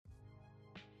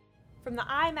From the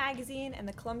I Magazine and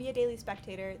the Columbia Daily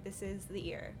Spectator, this is The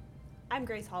Ear. I'm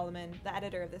Grace Holloman, the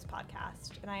editor of this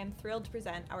podcast, and I am thrilled to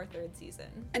present our third season.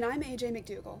 And I'm AJ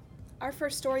McDougall. Our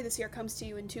first story this year comes to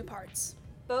you in two parts.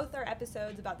 Both are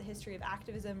episodes about the history of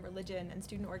activism, religion, and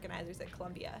student organizers at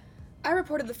Columbia. I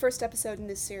reported the first episode in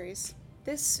this series.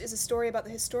 This is a story about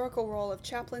the historical role of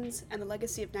chaplains and the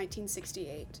legacy of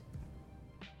 1968.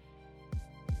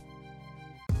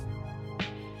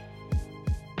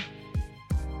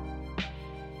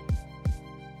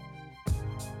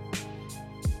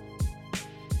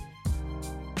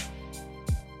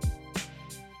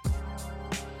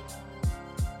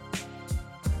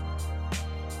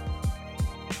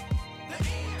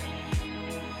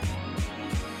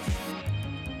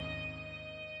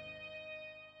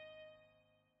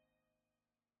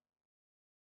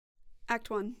 Act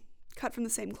 1. Cut from the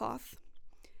same cloth.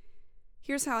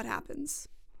 Here's how it happens.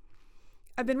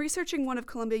 I've been researching one of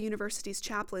Columbia University's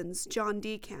chaplains, John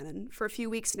D. Cannon, for a few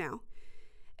weeks now.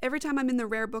 Every time I'm in the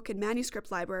rare book and manuscript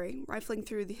library, rifling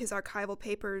through his archival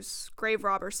papers, grave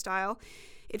robber style,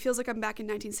 it feels like I'm back in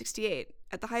 1968,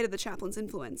 at the height of the chaplain's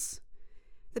influence.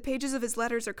 The pages of his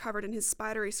letters are covered in his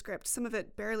spidery script, some of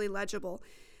it barely legible.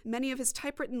 Many of his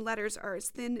typewritten letters are as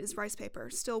thin as rice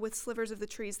paper, still with slivers of the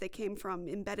trees they came from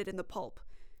embedded in the pulp.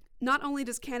 Not only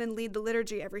does Cannon lead the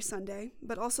liturgy every Sunday,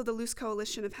 but also the loose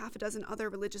coalition of half a dozen other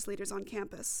religious leaders on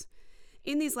campus.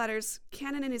 In these letters,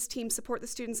 Cannon and his team support the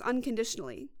students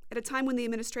unconditionally, at a time when the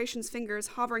administration's finger is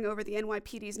hovering over the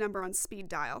NYPD's number on speed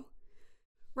dial.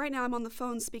 Right now I'm on the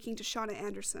phone speaking to Shauna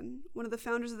Anderson, one of the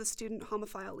founders of the Student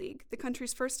Homophile League, the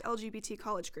country's first LGBT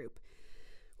college group.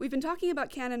 We've been talking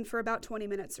about Cannon for about 20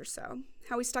 minutes or so,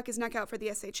 how he stuck his neck out for the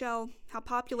SHL, how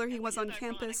popular he was on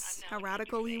campus, how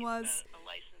radical he was.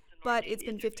 But it's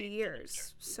been 50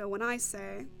 years, so when I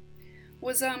say...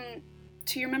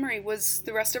 to your memory, was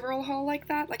the rest of Earl Hall like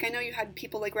that? Like, I know you had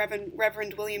people like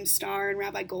Reverend William Starr and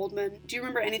Rabbi Goldman. Do you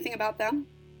remember anything about them?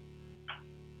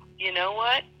 You know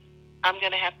what? I'm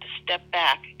going to have to step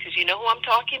back, because you know who I'm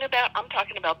talking about? I'm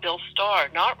talking about Bill Starr,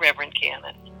 not Reverend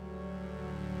Cannon.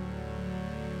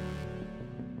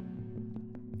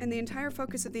 And the entire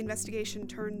focus of the investigation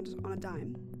turned on a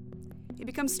dime. It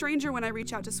becomes stranger when I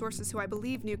reach out to sources who I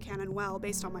believe knew Cannon well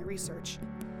based on my research.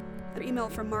 An email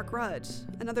from Mark Rudd,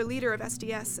 another leader of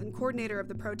SDS and coordinator of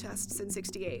the protests in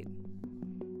 '68.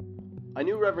 I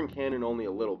knew Reverend Cannon only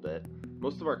a little bit.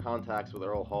 Most of our contacts with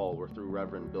Earl Hall were through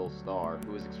Reverend Bill Starr,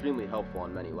 who was extremely helpful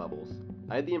on many levels.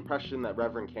 I had the impression that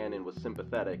Reverend Cannon was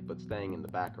sympathetic but staying in the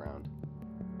background.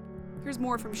 Here's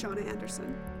more from Shauna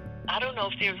Anderson. I don't know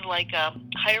if there was like a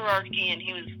hierarchy and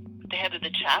he was the head of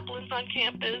the chaplains on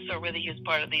campus, or whether he was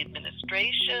part of the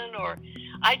administration, or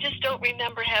I just don't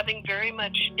remember having very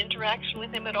much interaction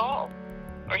with him at all,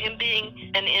 or him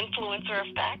being an influencer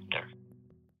or factor.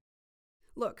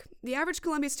 Look, the average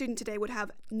Columbia student today would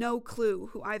have no clue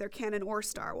who either Cannon or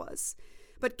Starr was.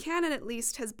 But Cannon at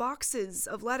least has boxes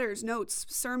of letters, notes,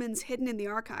 sermons hidden in the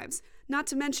archives, not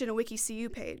to mention a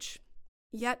WikiCU page.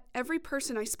 Yet, every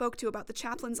person I spoke to about the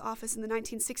chaplain's office in the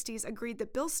 1960s agreed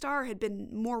that Bill Starr had been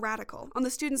more radical, on the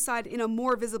student side in a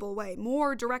more visible way,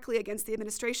 more directly against the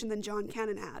administration than John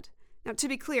Cannon had. Now, to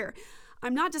be clear,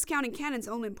 I'm not discounting Cannon's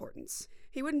own importance.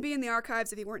 He wouldn't be in the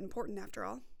archives if he weren't important, after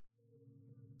all.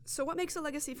 So what makes a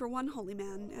legacy for one holy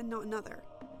man and not another?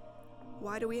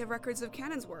 Why do we have records of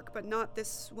Cannon's work, but not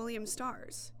this William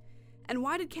Starr's? And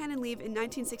why did Cannon leave in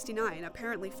 1969,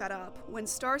 apparently fed up, when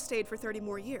Starr stayed for 30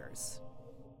 more years?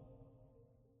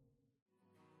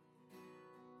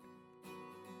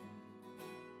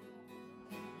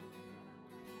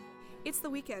 It's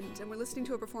the weekend, and we're listening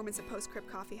to a performance at Postscript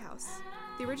Coffee House.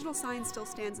 The original sign still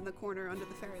stands in the corner under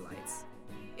the fairy lights.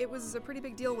 It was a pretty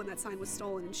big deal when that sign was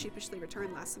stolen and sheepishly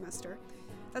returned last semester.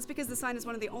 That's because the sign is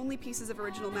one of the only pieces of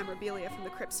original memorabilia from the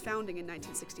crypt's founding in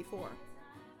 1964.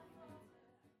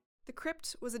 The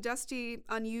crypt was a dusty,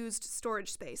 unused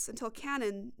storage space until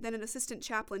Cannon, then an assistant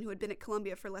chaplain who had been at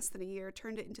Columbia for less than a year,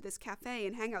 turned it into this cafe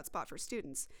and hangout spot for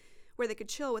students, where they could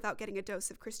chill without getting a dose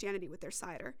of Christianity with their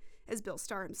cider, as Bill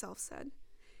Starr himself said.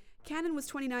 Cannon was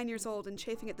 29 years old and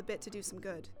chafing at the bit to do some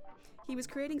good. He was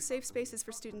creating safe spaces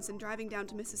for students and driving down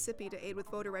to Mississippi to aid with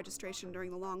voter registration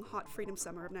during the long, hot freedom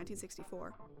summer of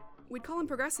 1964. We'd call him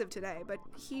progressive today, but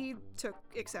he took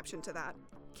exception to that.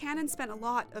 Cannon spent a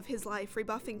lot of his life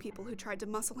rebuffing people who tried to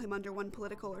muscle him under one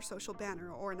political or social banner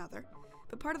or another.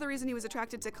 But part of the reason he was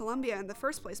attracted to Columbia in the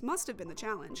first place must have been the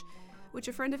challenge, which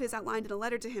a friend of his outlined in a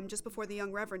letter to him just before the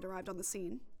young reverend arrived on the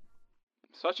scene.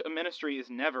 Such a ministry is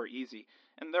never easy,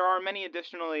 and there are many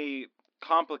additionally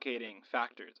complicating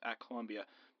factors at Columbia,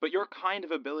 but your kind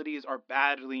of abilities are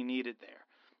badly needed there.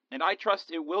 and I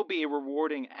trust it will be a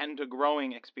rewarding and a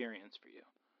growing experience for you.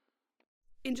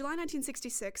 In July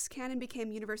 1966, Cannon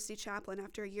became university chaplain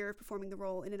after a year of performing the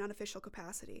role in an unofficial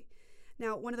capacity.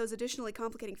 Now, one of those additionally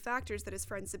complicating factors that his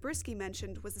friend Zabriskie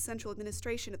mentioned was the central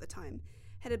administration at the time,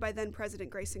 headed by then-President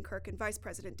Grayson Kirk and Vice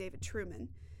President David Truman.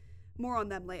 More on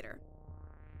them later.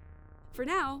 For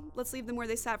now, let's leave them where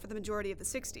they sat for the majority of the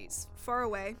 60s, far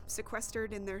away,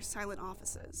 sequestered in their silent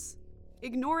offices.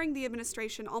 Ignoring the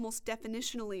administration almost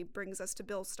definitionally brings us to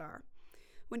Bill Starr.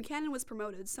 When Cannon was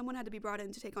promoted, someone had to be brought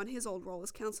in to take on his old role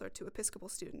as counselor to Episcopal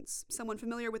students, someone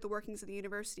familiar with the workings of the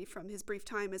university from his brief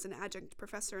time as an adjunct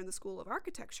professor in the School of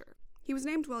Architecture. He was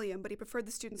named William, but he preferred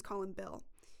the students call him Bill.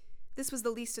 This was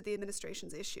the least of the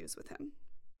administration's issues with him.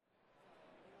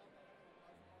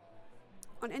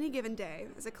 On any given day,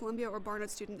 as a Columbia or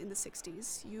Barnard student in the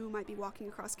 60s, you might be walking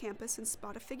across campus and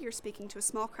spot a figure speaking to a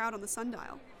small crowd on the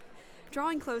sundial.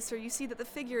 Drawing closer, you see that the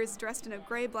figure is dressed in a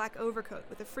gray-black overcoat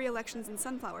with a Free Elections and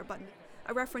Sunflower button,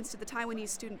 a reference to the Taiwanese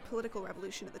student political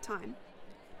revolution at the time.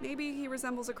 Maybe he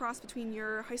resembles a cross between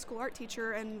your high school art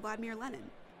teacher and Vladimir Lenin.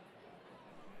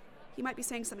 He might be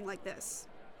saying something like this.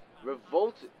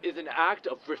 Revolt is an act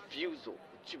of refusal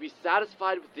to be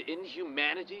satisfied with the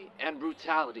inhumanity and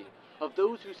brutality of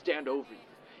those who stand over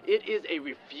you. It is a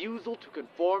refusal to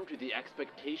conform to the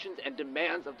expectations and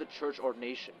demands of the church or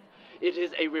nation. It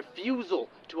is a refusal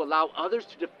to allow others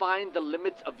to define the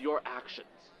limits of your actions.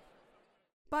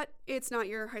 But it's not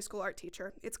your high school art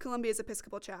teacher. It's Columbia's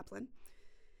Episcopal chaplain.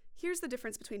 Here's the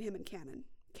difference between him and Cannon.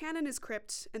 Cannon is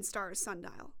crypt and Starr is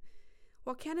sundial.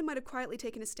 While Cannon might have quietly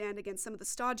taken a stand against some of the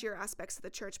stodgier aspects of the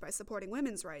church by supporting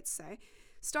women's rights, say,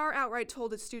 Starr outright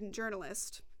told a student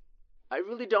journalist, I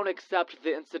really don't accept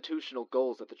the institutional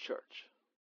goals of the church.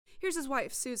 Here's his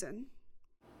wife, Susan.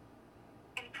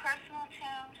 In personal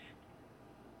terms,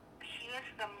 he was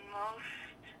the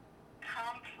most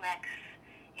complex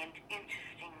and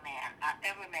interesting man I've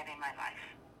ever met in my life.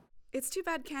 It's too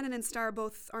bad Cannon and Starr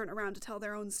both aren't around to tell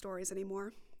their own stories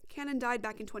anymore. Cannon died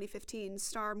back in 2015,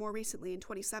 Starr more recently in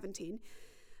 2017,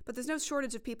 but there's no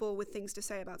shortage of people with things to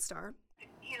say about Starr.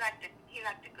 He liked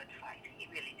a good fight. He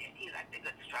really did. He liked a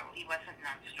good struggle. He wasn't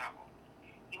non-struggle.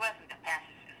 He wasn't a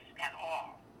pacifist at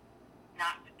all.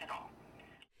 Not at all.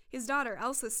 His daughter,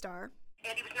 Elsa Starr.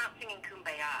 And he was not singing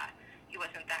Kumbaya. He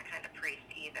wasn't that kind of priest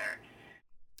either.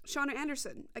 Shauna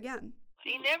Anderson, again.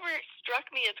 He never struck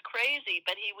me as crazy,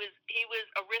 but he was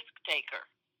a risk taker.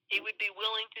 He would be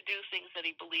willing to do things that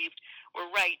he believed were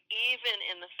right, even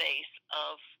in the face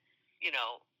of,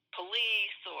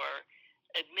 police or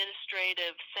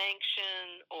administrative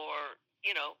sanction or,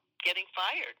 getting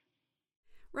fired.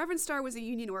 Reverend Starr was a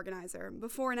union organizer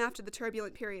before and after the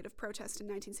turbulent period of protest in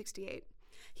 1968.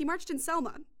 He marched in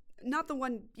Selma, not the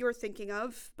one you're thinking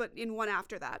of, but in one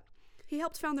after that. He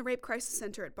helped found the Rape Crisis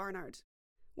Center at Barnard.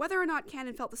 Whether or not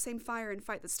Cannon felt the same fire and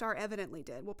fight that Starr evidently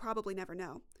did, we'll probably never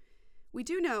know. We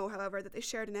do know, however, that they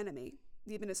shared an enemy,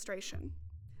 the administration.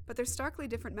 But their starkly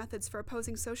different methods for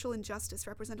opposing social injustice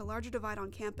represent a larger divide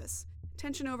on campus,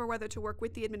 tension over whether to work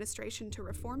with the administration to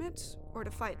reform it or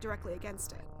to fight directly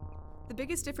against it. The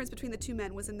biggest difference between the two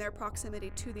men was in their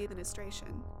proximity to the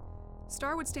administration.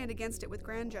 Starr would stand against it with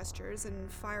grand gestures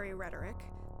and fiery rhetoric,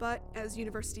 but as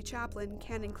university chaplain,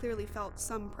 Cannon clearly felt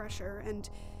some pressure, and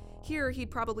here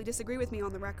he'd probably disagree with me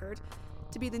on the record,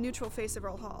 to be the neutral face of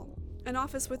Earl Hall, an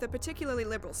office with a particularly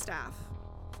liberal staff.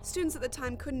 Students at the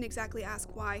time couldn't exactly ask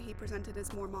why he presented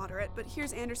as more moderate, but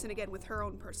here's Anderson again with her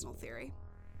own personal theory.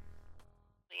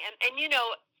 And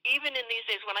even in these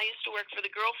days, when I used to work for the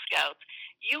Girl Scouts,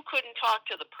 you couldn't talk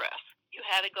to the press. You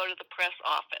had to go to the press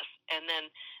office, and then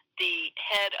the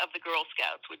head of the Girl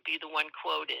Scouts would be the one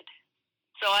quoted.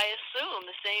 So I assume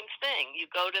the same thing. You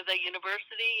go to the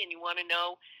university and you want to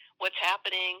know what's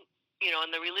happening, on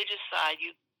the religious side,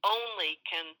 you only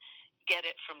can get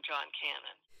it from John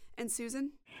Cannon. And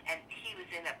Susan? And he was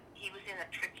in a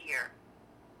trickier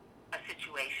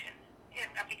situation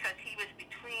because he was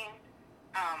between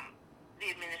the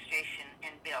administration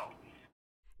and Bill.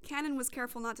 Cannon was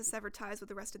careful not to sever ties with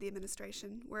the rest of the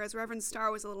administration, whereas Reverend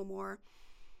Starr was a little more,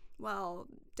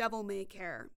 devil may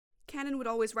care. Cannon would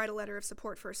always write a letter of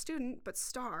support for a student, but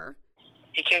Starr...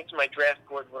 He came to my draft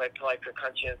board when I applied for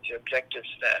conscientious objective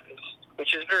status,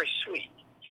 which is very sweet.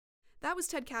 That was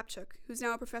Ted Kapchuk, who's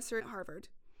now a professor at Harvard.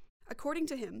 According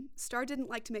to him, Starr didn't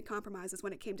like to make compromises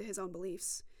when it came to his own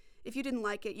beliefs. If you didn't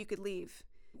like it, you could leave.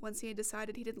 Once he had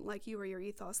decided he didn't like you or your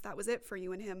ethos, that was it for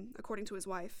you and him, according to his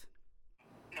wife.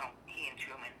 No, he and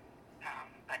Truman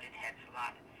butted heads a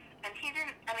lot. And he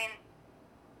didn't,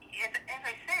 as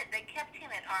I said, they kept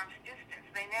him at arm's distance.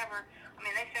 They never,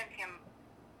 they sent him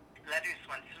letters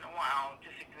once in a while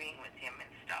disagreeing with him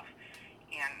and stuff,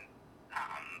 and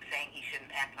saying he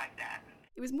shouldn't act like that.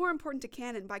 It was more important to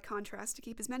Cannon, by contrast, to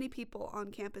keep as many people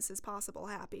on campus as possible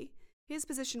happy. His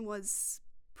position was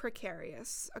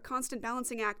precarious, a constant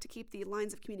balancing act to keep the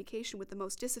lines of communication with the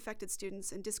most disaffected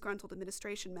students and disgruntled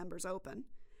administration members open.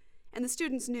 And the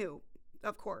students knew,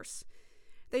 of course.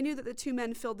 They knew that the two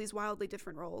men filled these wildly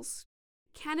different roles.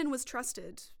 Cannon was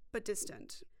trusted, but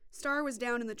distant. Starr was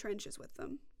down in the trenches with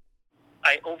them.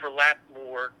 I overlapped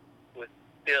more with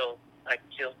Bill. I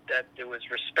felt that there was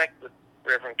respect with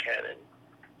Reverend Cannon.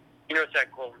 You notice I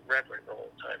call him Reverend the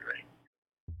whole time, right?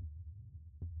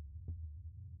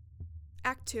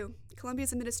 Act 2.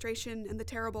 Columbia's administration and the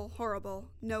terrible,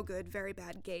 horrible, no good, very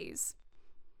bad gays.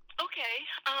 Okay,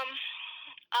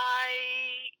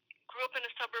 I grew up in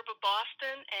a suburb of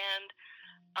Boston, and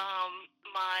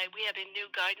we had a new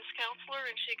guidance counselor,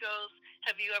 and she goes,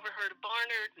 "Have you ever heard of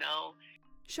Barnard?" No.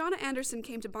 Shauna Anderson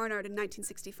came to Barnard in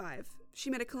 1965. She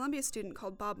met a Columbia student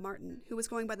called Bob Martin, who was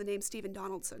going by the name Stephen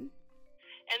Donaldson.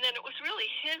 And then it was really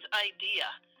his idea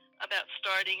about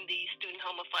starting the Student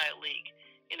Homophile League.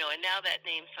 And now that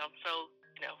name sounds so,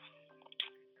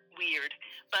 weird.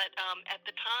 But at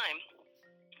the time,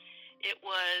 it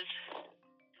was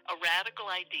a radical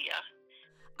idea.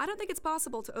 I don't think it's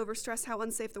possible to overstress how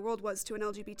unsafe the world was to an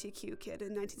LGBTQ kid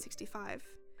in 1965.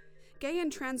 Gay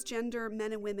and transgender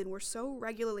men and women were so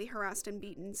regularly harassed and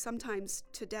beaten, sometimes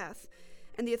to death,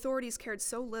 and the authorities cared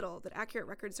so little that accurate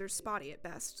records are spotty at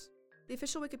best. The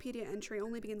official Wikipedia entry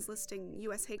only begins listing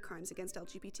U.S. hate crimes against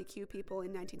LGBTQ people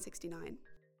in 1969.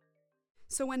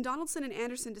 So when Donaldson and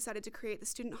Anderson decided to create the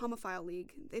Student Homophile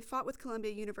League, they fought with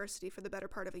Columbia University for the better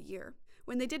part of a year.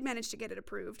 When they did manage to get it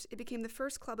approved, it became the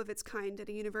first club of its kind at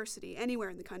a university anywhere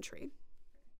in the country.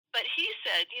 But he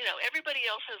said, everybody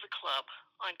else has a club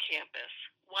on campus.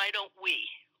 Why don't we?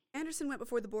 Anderson went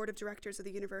before the board of directors of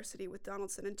the university with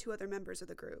Donaldson and two other members of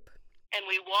the group. And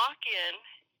we walk in,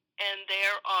 and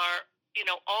there are,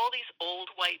 all these old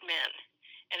white men.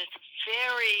 And it's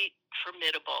very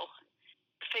formidable.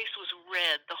 The face was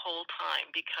red the whole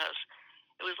time because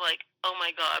it was like, oh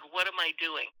my God, what am I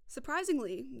doing?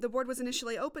 Surprisingly, the board was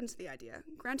initially open to the idea,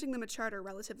 granting them a charter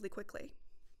relatively quickly.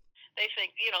 They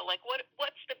think,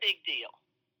 what's the big deal?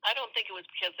 I don't think it was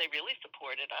because they really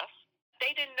supported us.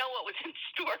 They didn't know what was in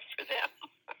store for them.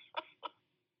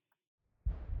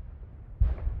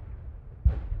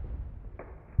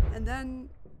 And then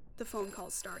the phone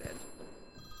calls started.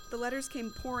 The letters came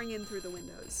pouring in through the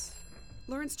windows.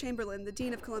 Lawrence Chamberlain, the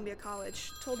dean of Columbia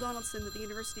College, told Donaldson that the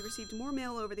university received more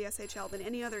mail over the SHL than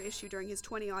any other issue during his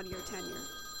 20-odd-year tenure.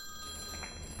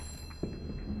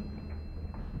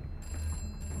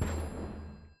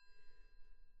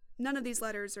 None of these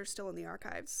letters are still in the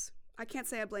archives. I can't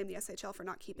say I blame the SHL for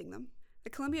not keeping them. The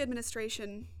Columbia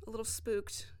administration, a little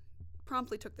spooked,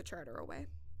 promptly took the charter away.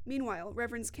 Meanwhile,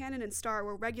 Reverends Cannon and Starr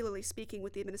were regularly speaking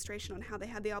with the administration on how they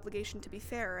had the obligation to be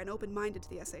fair and open-minded to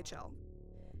the SHL.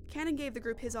 Cannon gave the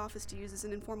group his office to use as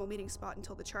an informal meeting spot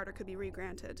until the charter could be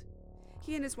re-granted.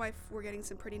 He and his wife were getting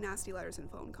some pretty nasty letters and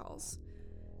phone calls.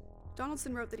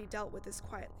 Donaldson wrote that he dealt with this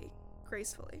quietly,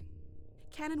 gracefully.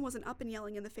 Cannon wasn't up and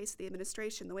yelling in the face of the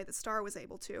administration the way that Starr was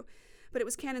able to, but it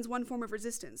was Cannon's one form of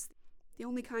resistance, the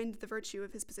only kind the virtue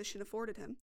of his position afforded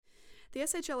him. The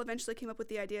SHL eventually came up with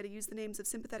the idea to use the names of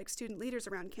sympathetic student leaders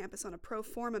around campus on a pro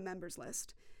forma members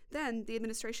list. Then, the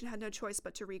administration had no choice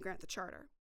but to re-grant the charter.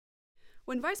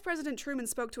 When Vice President Truman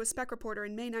spoke to a spec reporter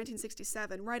in May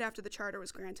 1967, right after the charter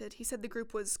was granted, he said the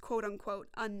group was, quote-unquote,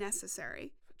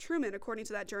 unnecessary. Truman, according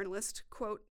to that journalist,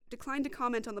 quote, declined to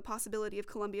comment on the possibility of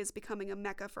Columbia's becoming a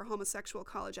mecca for homosexual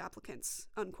college applicants,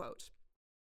 unquote.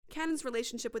 Cannon's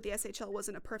relationship with the SHL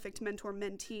wasn't a perfect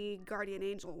mentor-mentee, guardian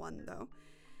angel one, though.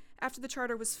 After the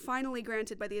charter was finally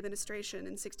granted by the administration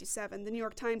in '67, the New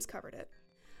York Times covered it.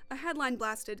 A headline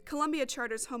blasted, "Columbia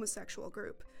Charters Homosexual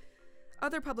Group."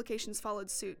 Other publications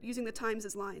followed suit, using the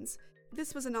Times' lines.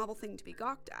 This was a novel thing to be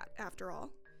gawked at, after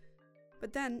all.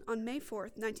 But then, on May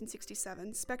 4th,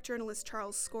 1967, spec journalist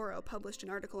Charles Scoro published an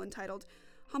article entitled,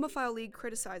 "Homophile League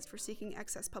Criticized for Seeking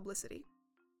Excess Publicity."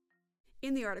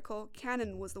 In the article,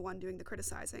 Cannon was the one doing the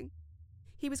criticizing.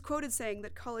 He was quoted saying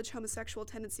that college homosexual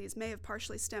tendencies may have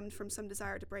partially stemmed from some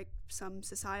desire to break some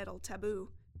societal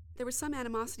taboo. There was some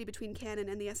animosity between Cannon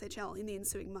and the SHL in the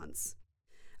ensuing months.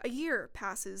 A year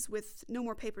passes with no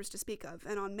more papers to speak of,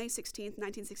 and on May 16,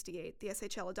 1968, the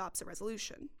SHL adopts a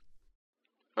resolution.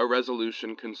 A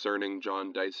resolution concerning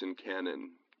John Dyson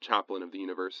Cannon, chaplain of the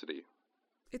university.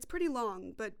 It's pretty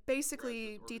long, but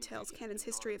basically details Cannon's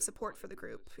history of support for the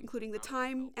group, including the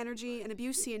time, energy, and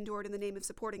abuse he endured in the name of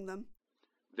supporting them.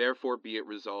 Therefore be it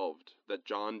resolved that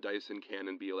John Dyson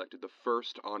Cannon be elected the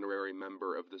first honorary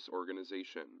member of this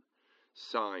organization,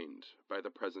 signed by the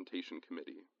Presentation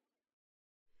Committee.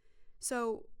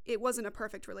 So, it wasn't a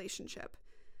perfect relationship,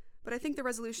 but I think the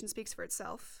resolution speaks for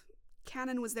itself.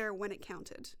 Cannon was there when it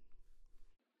counted.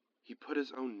 He put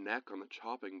his own neck on the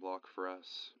chopping block for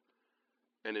us,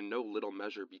 and in no little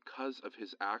measure because of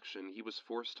his action, he was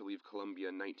forced to leave Columbia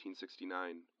in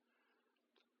 1969.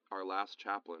 Our last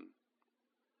chaplain.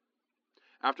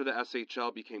 After the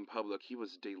SHL became public, he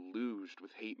was deluged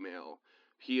with hate mail.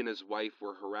 He and his wife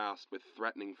were harassed with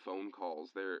threatening phone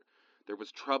calls. There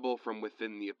was trouble from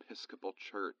within the Episcopal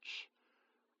Church.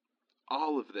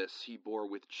 All of this he bore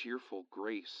with cheerful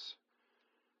grace.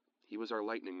 He was our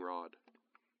lightning rod.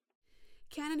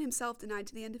 Cannon himself denied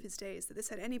to the end of his days that this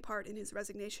had any part in his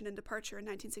resignation and departure in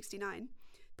 1969,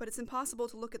 but it's impossible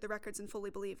to look at the records and fully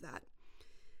believe that.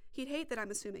 He'd hate that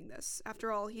I'm assuming this.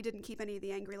 After all, he didn't keep any of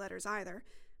the angry letters either,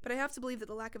 but I have to believe that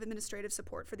the lack of administrative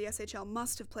support for the SHL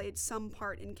must have played some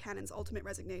part in Cannon's ultimate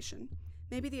resignation.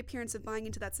 Maybe the appearance of buying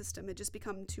into that system had just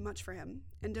become too much for him,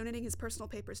 and donating his personal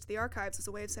papers to the archives was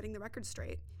a way of setting the record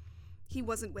straight. He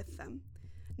wasn't with them.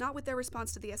 Not with their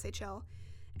response to the SHL,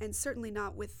 and certainly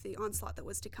not with the onslaught that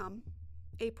was to come.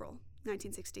 April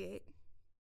 1968.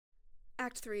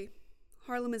 Act 3.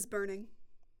 Harlem is burning.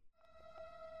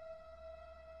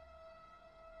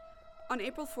 On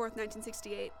April 4th,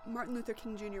 1968, Martin Luther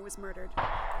King Jr. was murdered,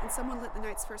 and someone lit the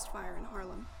night's first fire in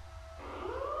Harlem.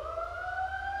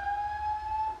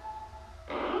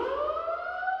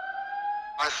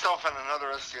 Myself and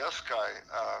another SDS guy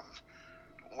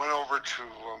went over to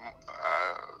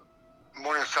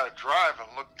Morningside Drive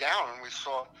and looked down, and we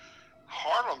saw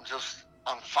Harlem just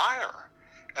on fire,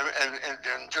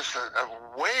 and just a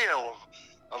wail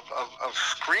of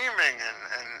screaming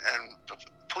and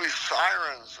police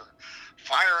sirens and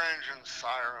fire engine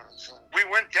sirens. And we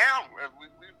went down.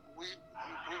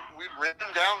 We ran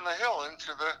down the hill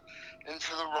into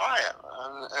the riot,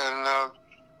 and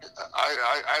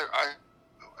I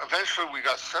eventually we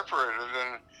got separated,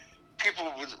 and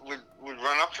people would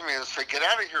run up to me and say, "Get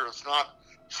out of here! It's not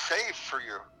safe for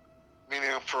you,"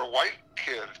 meaning for a white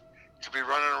kid to be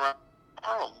running around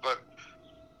Harlem. But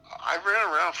I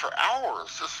ran around for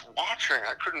hours just watching.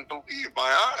 I couldn't believe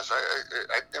my eyes.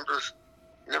 I'd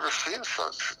never seen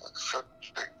such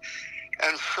thing.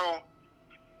 And so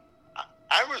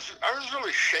I was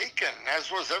really shaken,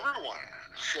 as was everyone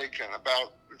shaken,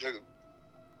 about the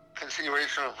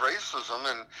continuation of racism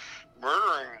and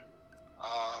murdering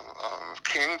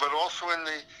King, but also in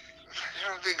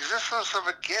the existence of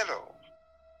a ghetto.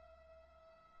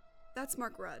 That's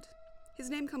Mark Rudd. His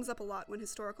name comes up a lot when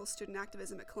historical student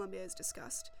activism at Columbia is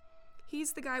discussed.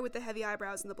 He's the guy with the heavy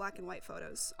eyebrows and the black and white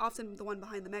photos, often the one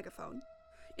behind the megaphone.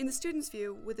 In the students'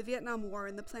 view, with the Vietnam War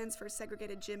and the plans for a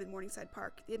segregated gym in Morningside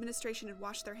Park, the administration had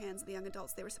washed their hands of the young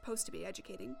adults they were supposed to be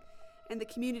educating, and the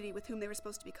community with whom they were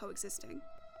supposed to be coexisting.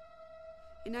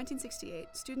 In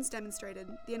 1968, students demonstrated,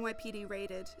 the NYPD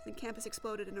raided, and campus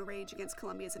exploded in a rage against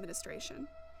Columbia's administration.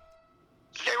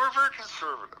 They were very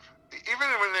conservative. Even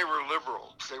when they were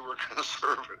liberals, they were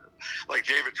conservative, like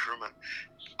David Truman.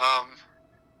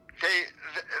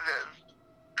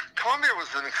 Columbia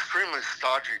was an extremely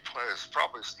stodgy place,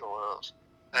 probably still is,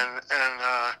 and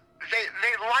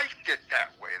they liked it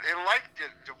that way. They liked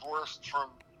it divorced from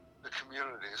the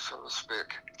community, so to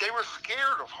speak. They were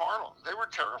scared of Harlem. They were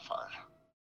terrified.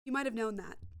 You might have known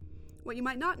that. What you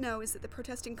might not know is that the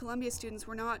protesting Columbia students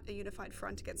were not a unified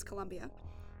front against Columbia.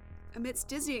 Amidst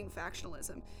dizzying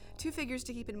factionalism, two figures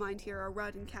to keep in mind here are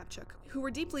Rudd and Kapchuk, who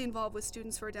were deeply involved with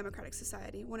Students for a Democratic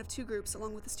Society, one of two groups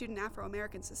along with the Student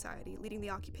Afro-American Society leading the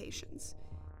occupations.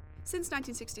 Since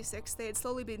 1966, they had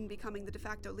slowly been becoming the de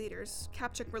facto leaders,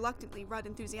 Kapchuk reluctantly, Rudd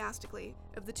enthusiastically,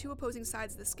 of the two opposing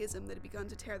sides of the schism that had begun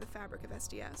to tear the fabric of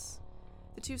SDS.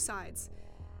 The two sides,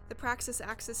 the Praxis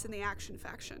Axis and the Action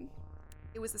faction.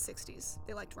 It was the 60s.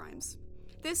 They liked rhymes.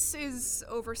 This is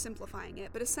oversimplifying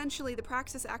it, but essentially the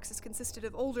Praxis Axis consisted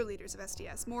of older leaders of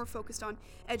SDS, more focused on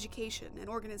education and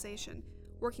organization,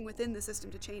 working within the system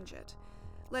to change it.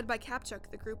 Led by Kapchuk,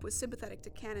 the group was sympathetic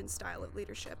to Cannon's style of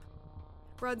leadership.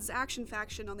 Rudd's Action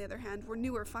faction, on the other hand, were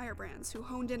newer firebrands who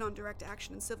honed in on direct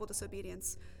action and civil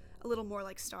disobedience, a little more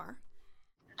like Starr.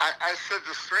 I said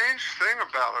the strange thing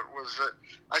about it was that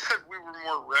I said we were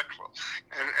more reckless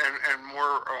and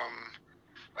more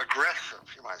aggressive,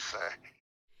 you might say.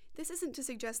 This isn't to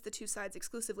suggest the two sides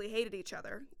exclusively hated each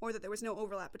other, or that there was no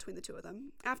overlap between the two of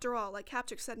them. After all, like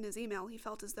Kapchuk said in his email, he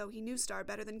felt as though he knew Starr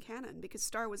better than Cannon, because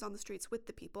Starr was on the streets with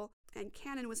the people, and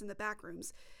Cannon was in the back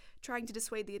rooms, trying to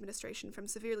dissuade the administration from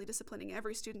severely disciplining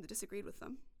every student that disagreed with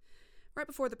them. Right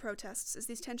before the protests, as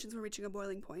these tensions were reaching a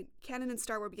boiling point, Cannon and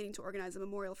Starr were beginning to organize a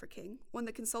memorial for King, one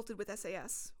that consulted with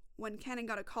SAS, when Cannon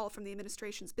got a call from the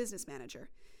administration's business manager.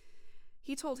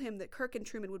 He told him that Kirk and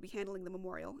Truman would be handling the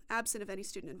memorial, absent of any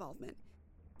student involvement.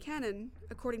 Cannon,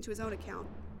 according to his own account,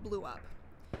 blew up.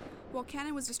 While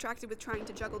Cannon was distracted with trying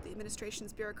to juggle the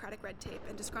administration's bureaucratic red tape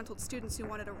and disgruntled students who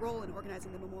wanted a role in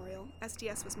organizing the memorial,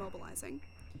 SDS was mobilizing.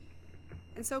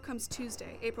 And so comes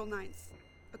Tuesday, April 9th,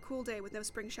 a cool day with no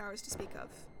spring showers to speak of.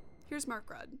 Here's Mark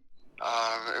Rudd.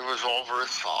 It was all very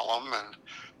solemn, and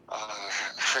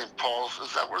St. Paul's,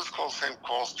 is that what it's called? St.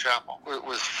 Paul's Chapel. It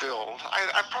was filled.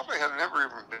 I probably had never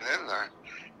even been in there.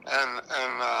 And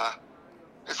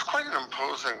it's quite an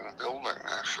imposing building,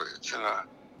 actually. It's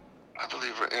I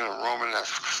believe, in a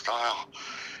Romanesque style.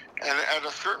 And at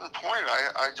a certain point,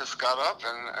 I just got up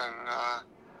and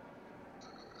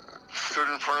stood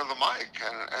in front of the mic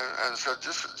and said,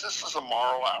 this is a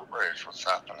moral outrage, what's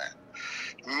happening.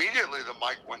 Immediately the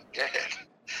mic went dead.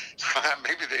 So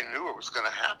maybe they knew it was going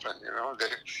to happen, They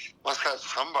must have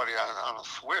somebody on a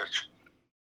switch.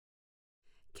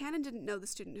 Cannon didn't know the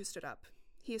student who stood up.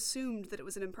 He assumed that it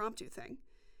was an impromptu thing.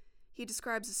 He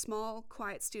describes a small,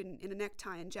 quiet student in a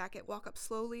necktie and jacket walk up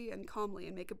slowly and calmly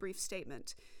and make a brief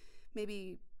statement,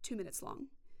 maybe 2 minutes long.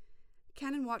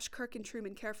 Cannon watched Kirk and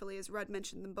Truman carefully as Rudd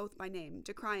mentioned them both by name,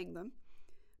 decrying them.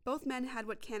 Both men had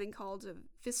what Cannon called a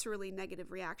viscerally negative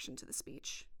reaction to the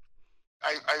speech.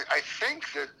 I think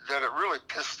that it really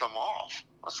pissed them off.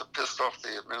 Must have pissed off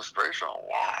the administration a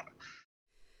lot.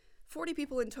 40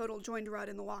 people in total joined Rudd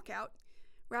in the walkout.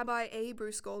 Rabbi A.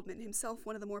 Bruce Goldman, himself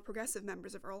one of the more progressive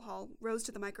members of Earl Hall, rose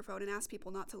to the microphone and asked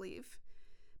people not to leave.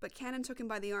 But Cannon took him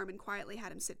by the arm and quietly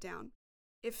had him sit down.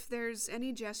 If there's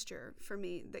any gesture, for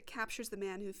me, that captures the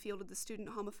man who fielded the Student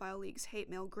Homophile League's hate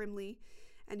mail grimly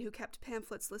and who kept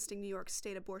pamphlets listing New York's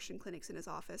state abortion clinics in his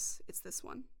office, it's this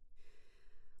one.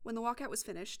 When the walkout was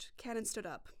finished, Cannon stood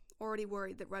up, already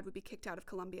worried that Rudd would be kicked out of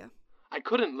Columbia. I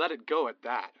couldn't let it go at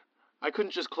that. I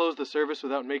couldn't just close the service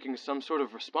without making some sort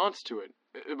of response to it.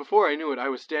 Before I knew it, I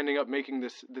was standing up making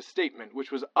this statement,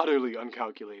 which was utterly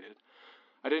uncalculated.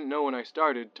 I didn't know when I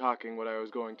started talking what I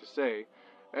was going to say,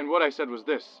 and what I said was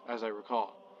this, as I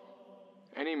recall.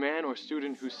 Any man or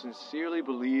student who sincerely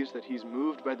believes that he's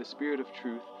moved by the spirit of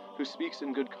truth, who speaks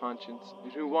in good conscience,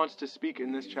 and who wants to speak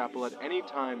in this chapel at any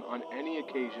time on any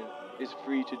occasion is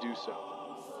free to do so.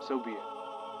 So be it.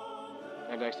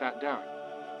 And I sat down.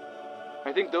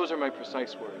 I think those are my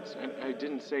precise words, and I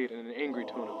didn't say it in an angry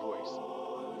tone of voice.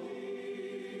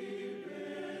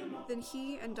 Then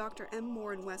he and Dr. M.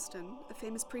 Warren Weston, a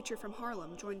famous preacher from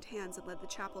Harlem, joined hands and led the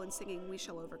chapel in singing We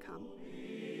Shall Overcome.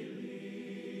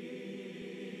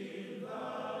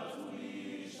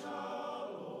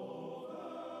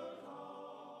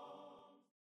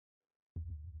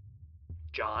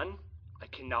 John, I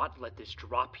cannot let this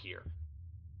drop here.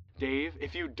 Dave,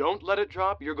 if you don't let it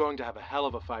drop, you're going to have a hell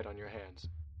of a fight on your hands.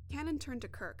 Cannon turned to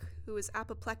Kirk, who was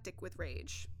apoplectic with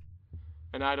rage.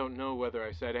 And I don't know whether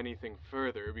I said anything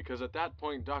further, because at that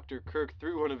point Dr. Kirk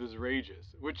threw one of his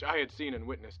rages, which I had seen and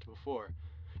witnessed before.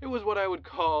 It was what I would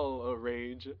call a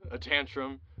rage, a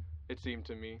tantrum, it seemed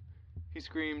to me. He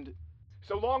screamed,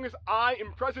 "So long as I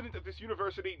am president of this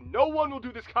university, no one will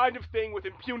do this kind of thing with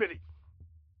impunity."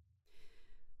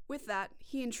 With that,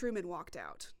 he and Truman walked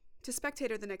out. To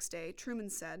Spectator the next day, Truman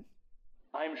said,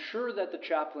 I'm sure that the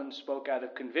chaplain spoke out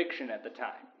of conviction at the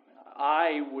time.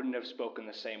 I wouldn't have spoken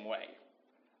the same way.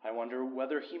 I wonder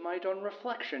whether he might, on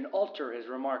reflection, alter his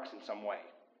remarks in some way.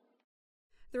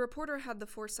 The reporter had the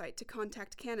foresight to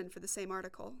contact Cannon for the same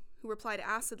article, who replied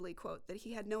acidly, quote, that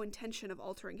he had no intention of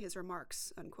altering his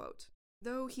remarks, unquote.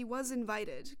 Though he was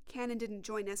invited, Cannon didn't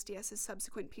join SDS's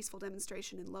subsequent peaceful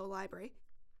demonstration in Low Library.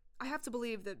 I have to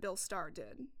believe that Bill Starr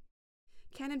did.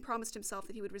 Cannon promised himself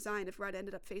that he would resign if Rudd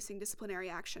ended up facing disciplinary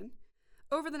action.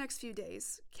 Over the next few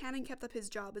days, Cannon kept up his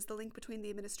job as the link between the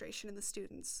administration and the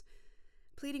students,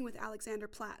 pleading with Alexander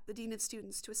Platt, the dean of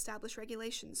students, to establish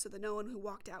regulations so that no one who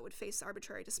walked out would face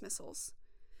arbitrary dismissals.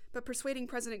 But persuading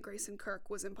President Grayson Kirk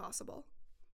was impossible.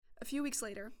 A few weeks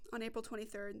later, on April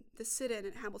 23rd, the sit-in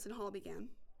at Hamilton Hall began.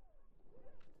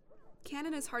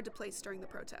 Cannon is hard to place during the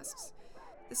protests.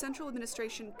 The central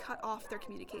administration cut off their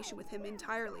communication with him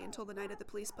entirely until the night of the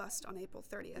police bust on April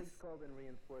 30th.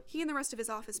 He and the rest of his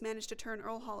office managed to turn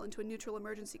Earl Hall into a neutral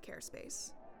emergency care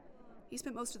space. He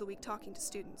spent most of the week talking to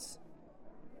students.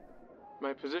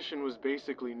 My position was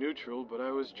basically neutral, but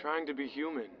I was trying to be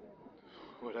human.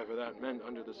 Whatever that meant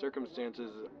under the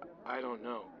circumstances, I don't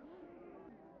know.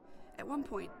 At one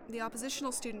point, the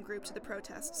oppositional student group to the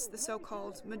protests, the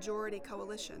so-called Majority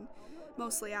Coalition,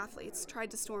 mostly athletes,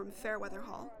 tried to storm Fairweather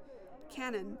Hall.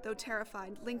 Cannon, though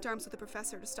terrified, linked arms with the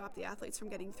professor to stop the athletes from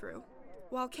getting through.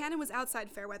 While Cannon was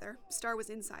outside Fairweather, Starr was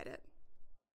inside it.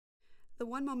 The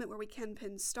one moment where we can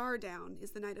pin Starr down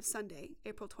is the night of Sunday,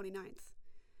 April 29th.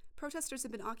 Protesters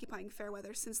had been occupying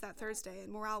Fairweather since that Thursday,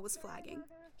 and morale was flagging.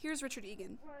 Here's Richard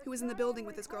Egan, who was in the building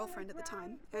with his girlfriend at the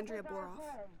time, Andrea Boroff.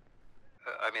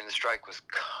 The strike was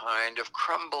kind of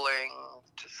crumbling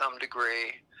to some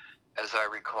degree. As I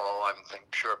recall, I'm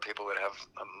sure people would have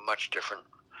a much different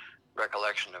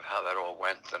recollection of how that all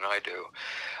went than I do.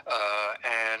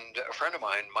 And a friend of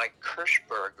mine, Mike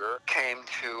Kirschberger, came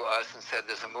to us and said,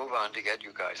 there's a move on to get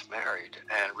you guys married.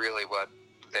 And really what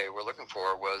they were looking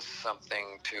for was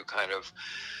something to kind of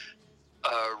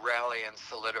rally and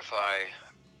solidify,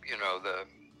 the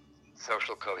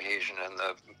social cohesion and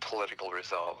the political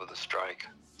resolve of the strike.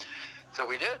 So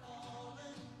we did.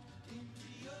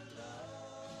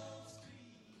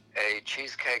 A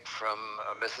cheesecake from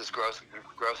Mrs.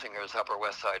 Grossinger's Upper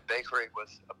West Side Bakery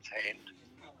was obtained.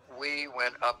 We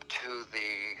went up to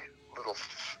the little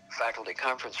faculty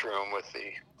conference room with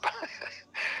the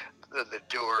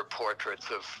dour portraits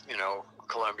of,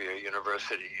 Columbia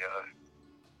University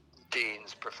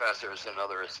deans, professors, and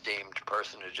other esteemed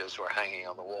personages were hanging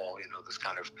on the wall, this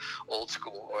kind of old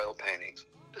school oil paintings.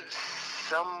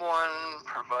 Someone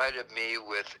provided me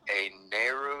with a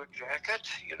Nehru jacket,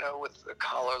 with the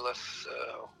collarless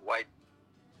white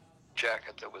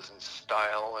jacket that was in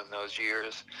style in those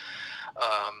years,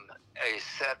 a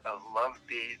set of love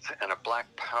beads, and a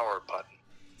black power button.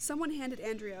 Someone handed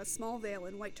Andrea a small veil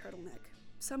and white turtleneck.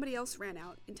 Somebody else ran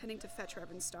out, intending to fetch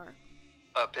Reverend Starr.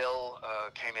 Bill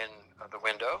came in the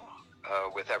window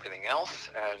with everything else,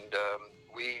 and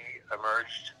we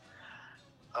emerged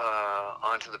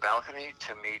onto the balcony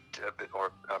to meet,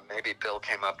 or maybe Bill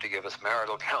came up to give us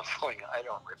marital counseling. I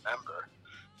don't remember.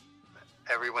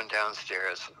 Everyone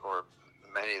downstairs, or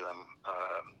many of them,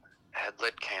 had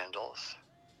lit candles,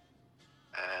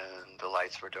 and the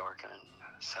lights were darkened.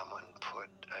 Someone put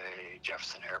a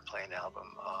Jefferson Airplane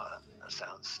album on the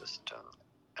sound system,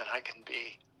 and I can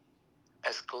be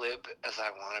as glib as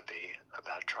I want to be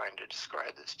about trying to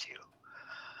describe this to you.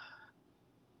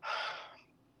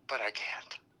 But I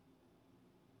can't.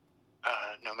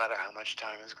 No matter how much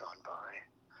time has gone by,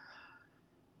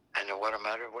 and no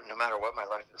matter what my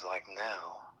life is like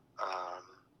now,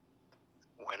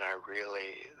 when I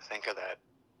really think of that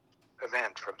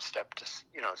event from step to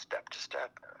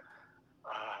step,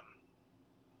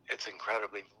 it's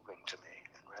incredibly moving to me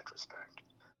in retrospect.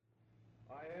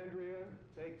 I, Andrea,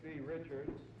 take thee,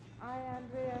 Richard. I,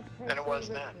 Andrea, take And it was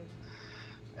thee, then.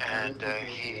 Richard. And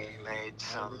he made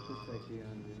some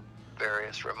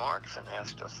various remarks and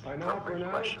asked us appropriate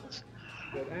questions.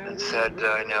 And said,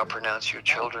 I now pronounce you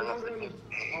children of the new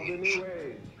age.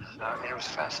 It was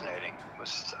fascinating. It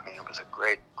was a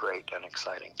great, great and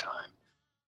exciting time.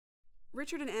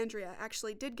 Richard and Andrea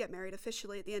actually did get married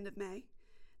officially at the end of May.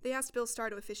 They asked Bill Starr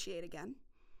to officiate again.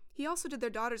 He also did their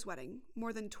daughter's wedding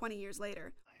more than 20 years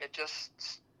later. It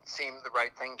just seemed the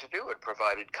right thing to do. It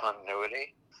provided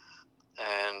continuity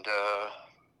and,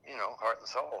 heart and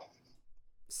soul.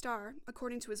 Starr,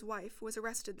 according to his wife, was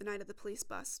arrested the night of the police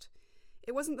bust.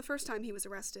 It wasn't the first time he was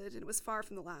arrested, and it was far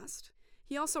from the last.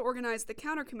 He also organized the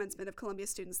counter-commencement of Columbia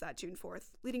students that June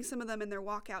 4th, leading some of them in their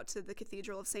walk out to the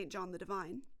Cathedral of St. John the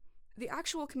Divine. The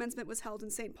actual commencement was held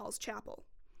in St. Paul's Chapel.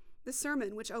 The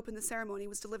sermon, which opened the ceremony,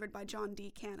 was delivered by John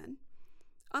D. Cannon.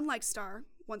 Unlike Starr,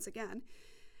 once again,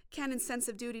 Cannon's sense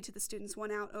of duty to the students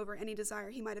won out over any desire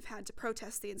he might have had to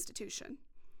protest the institution.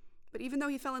 But even though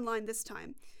he fell in line this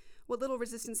time, what little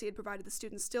resistance he had provided the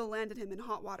students still landed him in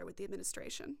hot water with the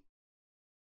administration.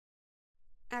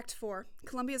 Act 4.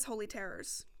 Columbia's Holy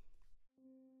Terrors.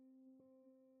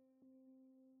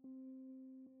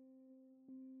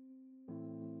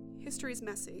 History's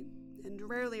messy, and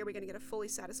rarely are we going to get a fully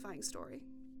satisfying story.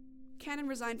 Cannon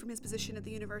resigned from his position at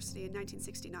the university in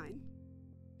 1969.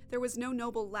 There was no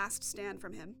noble last stand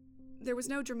from him. There was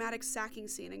no dramatic sacking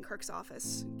scene in Kirk's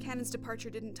office. Cannon's departure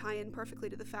didn't tie in perfectly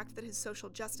to the fact that his social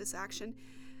justice action,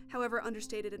 however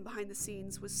understated and behind the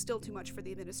scenes, was still too much for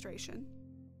the administration.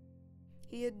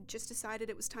 He had just decided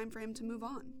it was time for him to move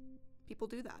on. People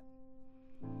do that.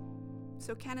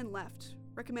 So Cannon left,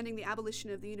 recommending the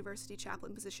abolition of the university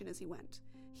chaplain position as he went.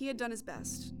 He had done his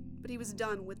best, but he was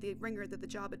done with the ringer that the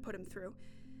job had put him through,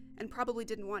 and probably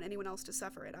didn't want anyone else to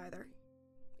suffer it either.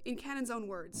 In Cannon's own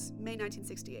words, May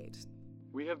 1968.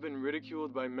 We have been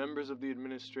ridiculed by members of the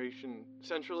administration,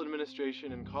 central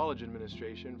administration, and college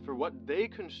administration for what they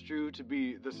construe to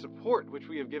be the support which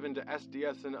we have given to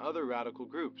SDS and other radical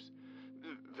groups.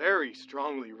 Very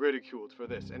strongly ridiculed for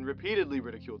this, and repeatedly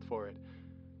ridiculed for it.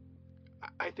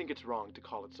 I think it's wrong to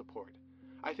call it support.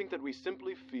 I think that we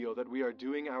simply feel that we are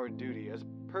doing our duty as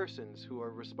persons who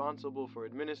are responsible for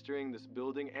administering this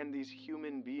building and these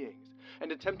human beings,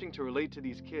 and attempting to relate to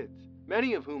these kids,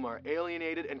 many of whom are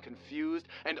alienated and confused,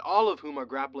 and all of whom are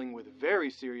grappling with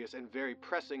very serious and very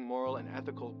pressing moral and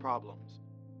ethical problems.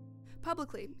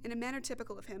 Publicly, in a manner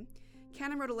typical of him,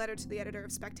 Cannon wrote a letter to the editor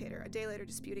of Spectator a day later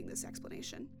disputing this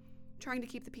explanation, trying to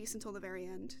keep the peace until the very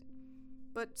end.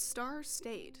 But Starr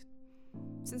stayed.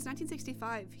 Since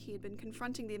 1965, he had been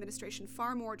confronting the administration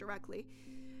far more directly.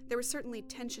 There was certainly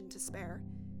tension to spare.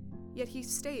 Yet he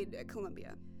stayed at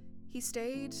Columbia. He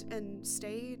stayed and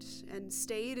stayed and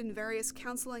stayed in various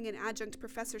counseling and adjunct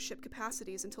professorship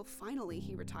capacities until finally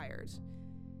he retired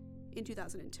in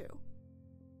 2002.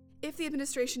 If the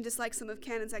administration disliked some of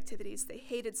Cannon's activities, they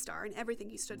hated Starr and everything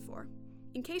he stood for.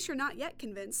 In case you're not yet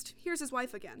convinced, here's his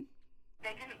wife again.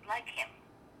 They didn't like him.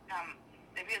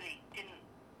 They really didn't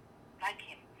like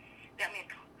him. I mean,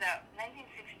 the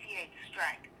 1968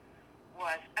 strike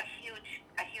was a huge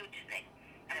thing,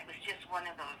 and it was just one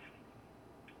of those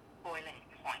boiling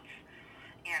points.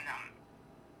 And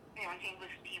he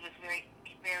was very,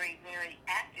 very, very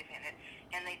active in it.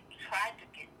 And they tried to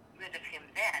get rid of him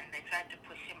then. They tried to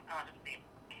push him out of the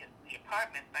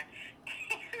apartment, but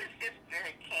he was just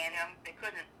very candid. They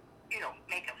couldn't,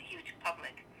 make a huge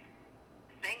public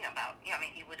thing about.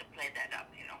 He would have played that up.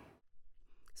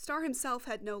 Starr himself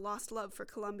had no lost love for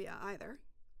Columbia either.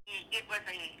 It was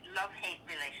a love-hate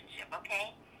relationship,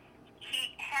 okay?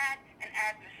 He had an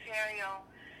adversarial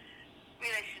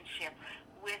relationship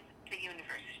with the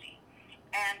university,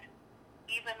 and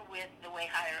even with the way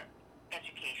higher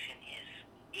education is.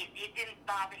 It didn't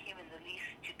bother him in the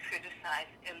least to criticize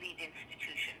elite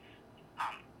institutions.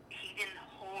 He didn't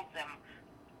hold them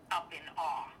up in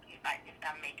awe, if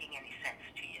I'm making any sense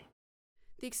to you.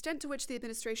 The extent to which the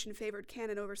administration favored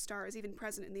Cannon over Starr is even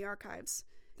present in the archives.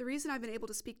 The reason I've been able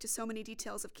to speak to so many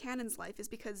details of Cannon's life is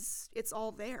because it's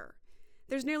all there.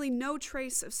 There's nearly no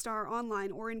trace of Starr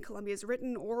online or in Columbia's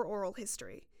written or oral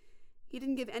history. He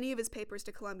didn't give any of his papers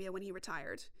to Columbia when he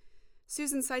retired.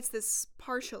 Susan cites this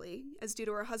partially as due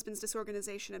to her husband's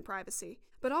disorganization and privacy.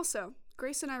 But also,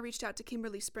 Grace and I reached out to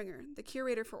Kimberly Springer, the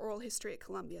curator for oral history at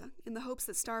Columbia, in the hopes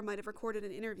that Starr might have recorded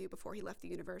an interview before he left the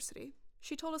university.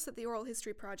 She told us that the Oral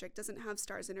History Project doesn't have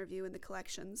Starr's interview in the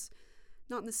collections,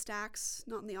 not in the stacks,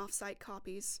 not in the off-site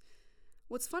copies.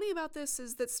 What's funny about this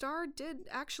is that Starr did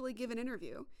actually give an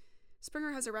interview.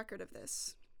 Springer has a record of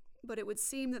this, but it would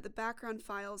seem that the background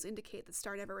files indicate that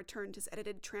Starr never returned his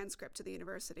edited transcript to the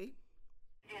university.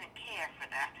 He didn't care for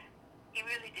that. He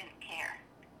really didn't care.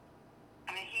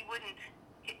 He wouldn't.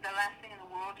 The last thing in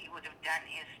the world he would have done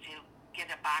is to get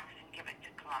a box and give it to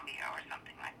Columbia or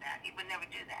something like that. He would never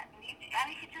do that. And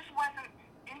he just wasn't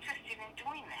interested in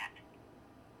doing that.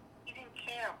 He didn't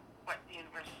care what the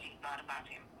university thought about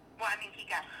him. Well, he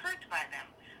got hurt by them,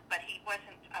 but he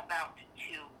wasn't about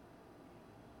to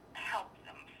help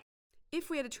them. If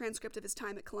we had a transcript of his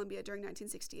time at Columbia during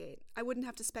 1968, I wouldn't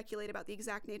have to speculate about the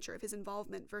exact nature of his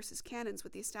involvement versus Cannon's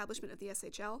with the establishment of the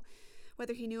SHL,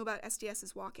 whether he knew about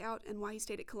SDS's walkout and why he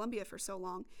stayed at Columbia for so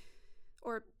long.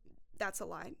 Or, that's a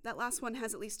lie. That last one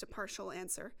has at least a partial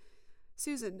answer.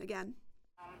 Susan, again.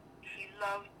 He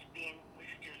loved being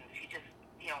with students. He just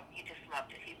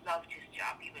loved it. He loved his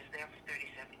job. He was there for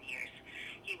 37 years.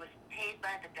 He was paid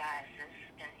by the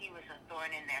diocese, and he was a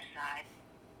thorn in their side.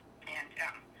 And,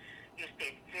 he was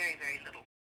paid very, very little.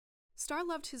 Starr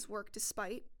loved his work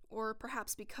despite, or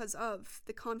perhaps because of,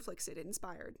 the conflicts it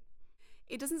inspired.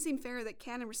 It doesn't seem fair that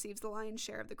Cannon receives the lion's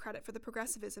share of the credit for the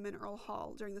progressivism in Earl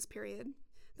Hall during this period.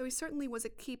 Though he certainly was a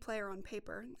key player on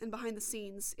paper, and behind the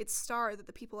scenes, it's Starr that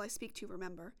the people I speak to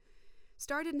remember.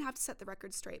 Starr didn't have to set the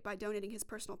record straight by donating his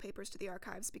personal papers to the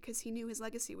archives because he knew his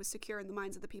legacy was secure in the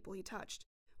minds of the people he touched,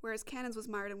 whereas Cannon's was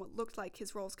mired in what looked like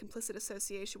his role's complicit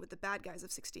association with the bad guys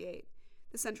of '68,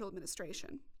 the Central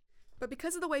Administration. But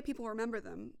because of the way people remember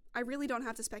them, I really don't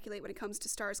have to speculate when it comes to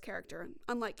Starr's character,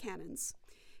 unlike Cannon's.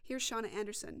 Here's Shauna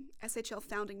Anderson, SHL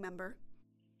founding member.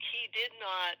 He did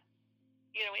not,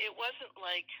 it wasn't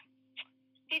like,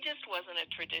 he just wasn't a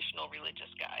traditional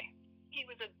religious guy. He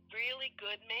was a really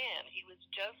good man. He was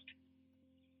just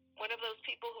one of those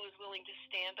people who was willing to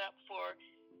stand up for,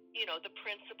 the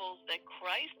principles that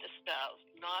Christ espoused,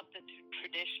 not the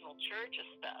traditional church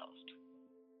espoused.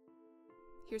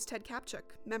 Here's Ted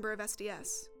Kapchuk, member of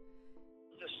SDS.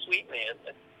 He's a sweet man,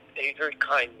 a very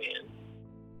kind man.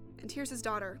 And here's his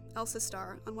daughter, Elsa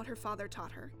Starr, on what her father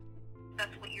taught her.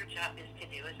 That's what your job is to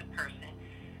do as a person,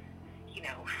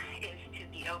 is to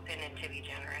be open and to be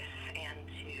generous and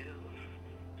to,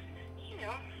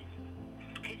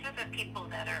 these are the people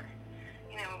that are,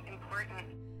 important.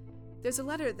 There's a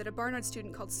letter that a Barnard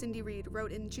student called Cindy Reed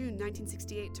wrote in June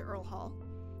 1968 to Earl Hall.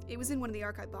 It was in one of the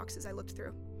archive boxes I looked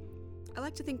through. I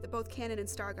like to think that both Cannon and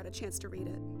Starr got a chance to read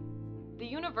it. The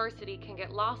university can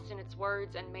get lost in its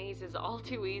words and mazes all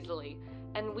too easily,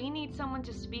 and we need someone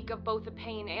to speak of both the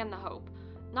pain and the hope.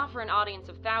 Not for an audience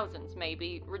of thousands,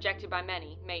 maybe, rejected by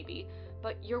many, maybe,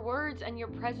 but your words and your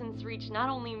presence reach not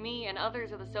only me and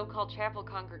others of the so-called chapel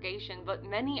congregation, but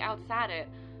many outside it.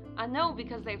 I know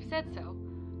because they've said so.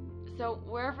 So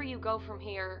wherever you go from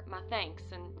here, my thanks,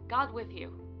 and God with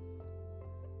you.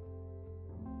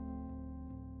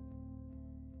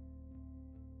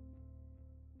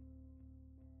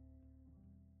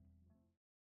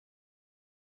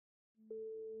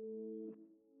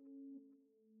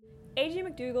 A.G.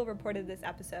 McDougall reported this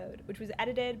episode, which was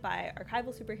edited by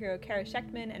archival superhero Kara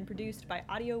Schechtman and produced by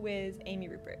audio whiz Amy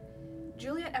Rupert.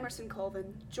 Juliet Emerson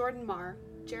Colvin, Jordan Marr,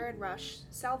 Jared Rush,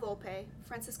 Sal Volpe,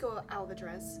 Francisco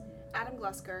Alvadrez, Adam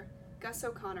Glusker, Gus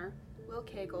O'Connor, Will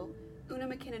Cagle, Una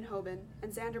McKinnon-Hoban,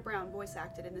 and Xander Brown voice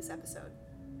acted in this episode.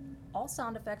 All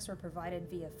sound effects were provided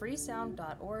via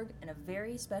freesound.org, and a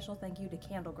very special thank you to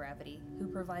Candle Gravity, who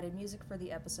provided music for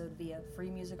the episode via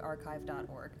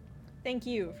freemusicarchive.org. Thank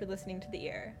you for listening to The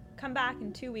Ear. Come back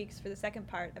in 2 weeks for the second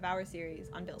part of our series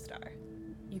on Bill Starr.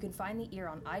 You can find The Ear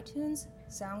on iTunes,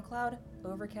 SoundCloud,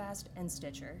 Overcast, and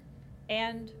Stitcher.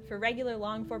 And for regular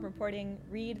long-form reporting,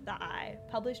 read The Eye,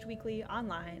 published weekly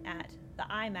online at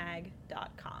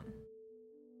theimag.com.